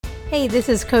Hey, this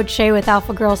is Coach Shay with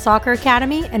Alpha Girl Soccer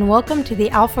Academy, and welcome to the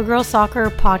Alpha Girl Soccer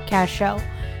podcast show,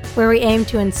 where we aim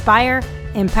to inspire,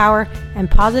 empower,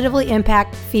 and positively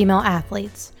impact female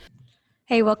athletes.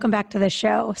 Hey, welcome back to the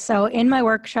show. So in my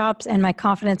workshops and my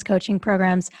confidence coaching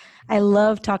programs, I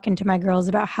love talking to my girls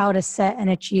about how to set and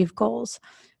achieve goals.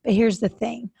 But here's the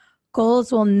thing.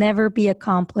 Goals will never be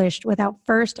accomplished without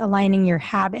first aligning your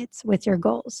habits with your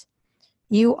goals.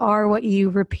 You are what you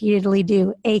repeatedly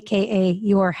do, aka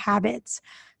your habits.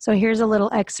 So here's a little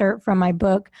excerpt from my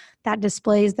book that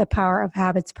displays the power of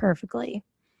habits perfectly.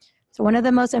 So one of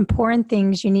the most important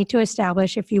things you need to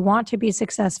establish if you want to be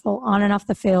successful on and off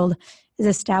the field is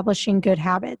establishing good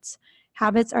habits.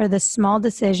 Habits are the small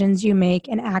decisions you make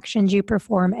and actions you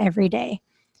perform every day.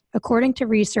 According to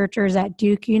researchers at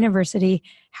Duke University,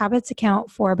 habits account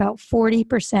for about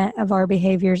 40% of our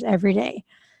behaviors every day.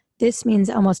 This means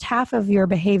almost half of your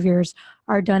behaviors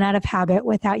are done out of habit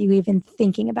without you even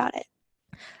thinking about it.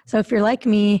 So if you're like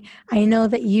me, I know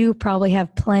that you probably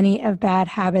have plenty of bad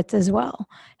habits as well.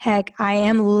 Heck, I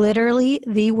am literally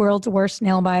the world's worst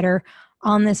nail biter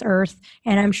on this earth.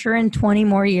 And I'm sure in 20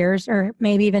 more years, or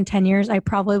maybe even 10 years, I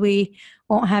probably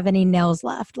won't have any nails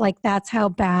left. Like, that's how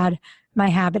bad my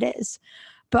habit is.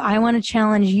 But I want to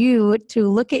challenge you to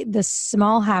look at the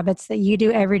small habits that you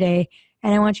do every day.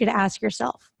 And I want you to ask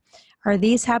yourself, are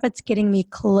these habits getting me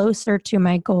closer to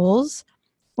my goals,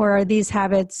 or are these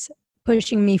habits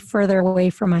pushing me further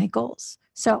away from my goals?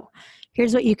 So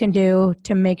here's what you can do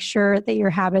to make sure that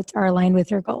your habits are aligned with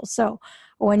your goals. So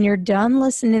when you're done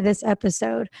listening to this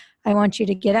episode, I want you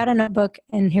to get out a notebook,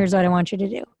 and here's what I want you to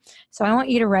do. So I want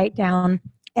you to write down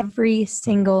every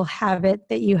single habit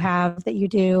that you have that you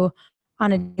do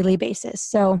on a daily basis.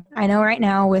 So I know right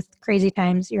now with crazy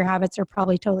times, your habits are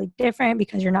probably totally different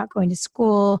because you're not going to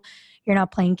school, you're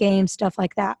not playing games, stuff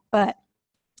like that. But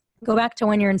go back to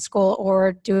when you're in school,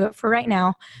 or do it for right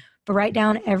now, but write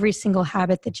down every single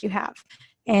habit that you have.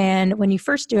 And when you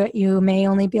first do it, you may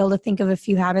only be able to think of a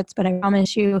few habits, but I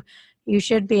promise you, you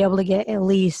should be able to get at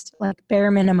least, like, bare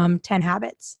minimum 10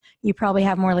 habits. You probably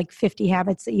have more like 50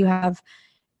 habits that you have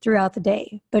throughout the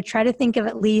day, but try to think of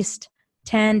at least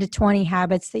 10 to 20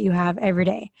 habits that you have every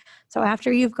day. So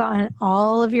after you've gotten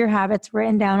all of your habits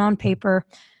written down on paper,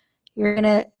 you're going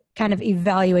to kind of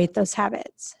evaluate those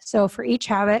habits. So for each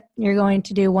habit, you're going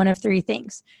to do one of three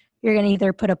things. You're going to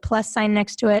either put a plus sign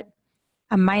next to it,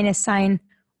 a minus sign,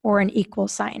 or an equal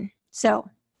sign. So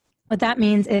what that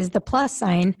means is the plus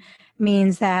sign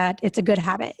means that it's a good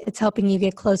habit. It's helping you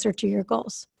get closer to your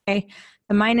goals. Okay.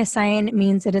 The minus sign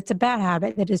means that it's a bad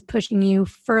habit that is pushing you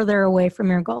further away from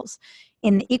your goals.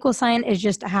 And the equal sign is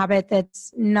just a habit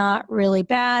that's not really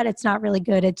bad. It's not really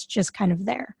good. It's just kind of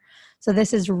there. So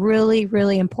this is really,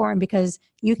 really important because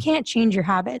you can't change your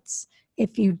habits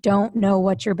if you don't know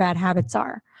what your bad habits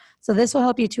are. So this will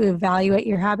help you to evaluate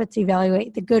your habits,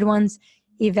 evaluate the good ones,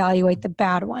 evaluate the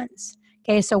bad ones.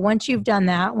 Okay, so once you've done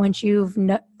that, once you've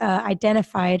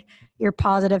identified your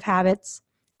positive habits,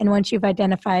 and once you've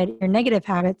identified your negative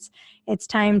habits, it's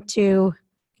time to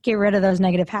get rid of those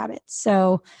negative habits.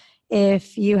 So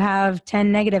if you have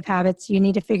 10 negative habits, you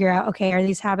need to figure out, okay, are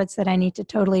these habits that I need to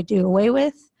totally do away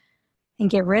with and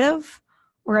get rid of?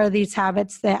 Or are these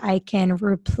habits that I can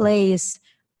replace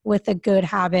with a good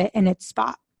habit in its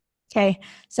spot? Okay,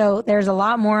 so there's a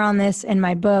lot more on this in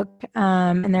my book,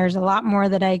 and there's a lot more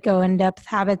that I go in depth.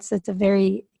 Habits,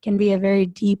 can be a very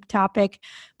deep topic,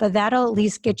 but that'll at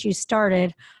least get you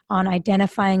started on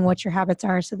identifying what your habits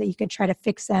are so that you can try to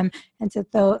fix them, and so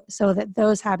that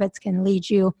those habits can lead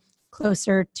you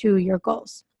closer to your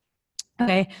goals.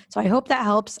 Okay, so I hope that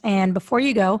helps. And before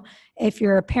you go, if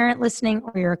you're a parent listening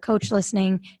or you're a coach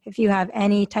listening, if you have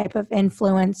any type of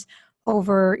influence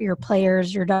over your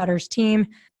players, your daughter's team,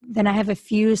 then I have a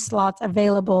few slots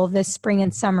available this spring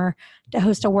and summer to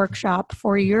host a workshop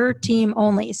for your team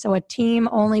only. So a team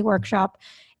only workshop.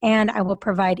 And I will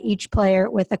provide each player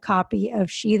with a copy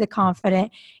of She the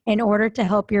Confident in order to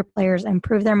help your players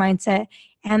improve their mindset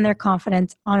and their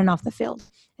confidence on and off the field.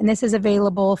 And this is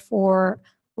available for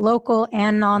local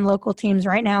and non-local teams.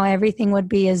 Right now, everything would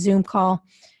be a Zoom call.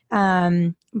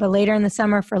 But later in the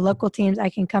summer for local teams, I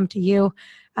can come to you.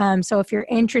 So if you're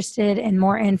interested in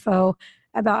more info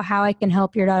about how I can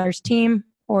help your daughter's team,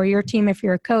 or your team if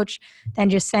you're a coach, then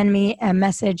just send me a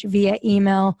message via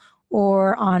email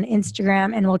or on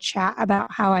Instagram, and we'll chat about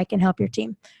how I can help your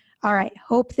team. All right.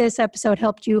 Hope this episode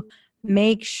helped you.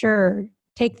 Make sure,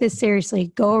 take this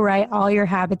seriously. Go write all your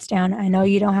habits down. I know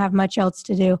you don't have much else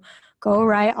to do. Go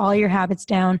write all your habits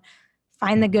down.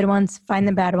 Find the good ones, find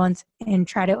the bad ones, and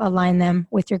try to align them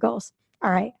with your goals.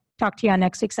 All right. Talk to you on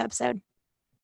next week's episode.